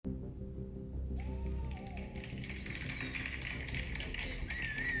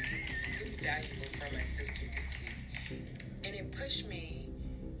valuable from my sister this week. And it pushed me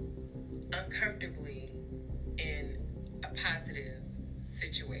uncomfortably in a positive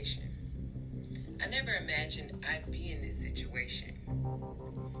situation. I never imagined I'd be in this situation.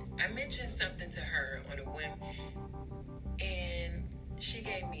 I mentioned something to her on a whim, and she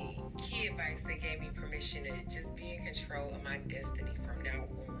gave me key advice that gave me permission to just be in control of my destiny from now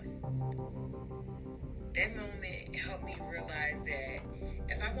on. That moment helped me realize that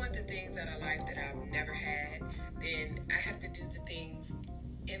if I want the things out of life that I've never had, then I have to do the things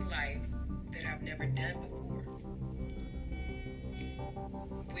in life that I've never done before.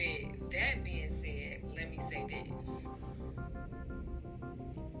 With that being said, let me say this.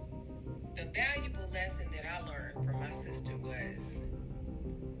 The valuable lesson that I learned from my sister was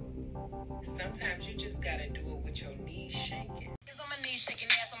sometimes you just gotta do it with your knees shaking.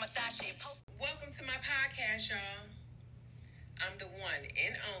 Welcome to my podcast, y'all. I'm the one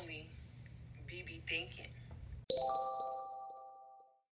and only BB Thinking.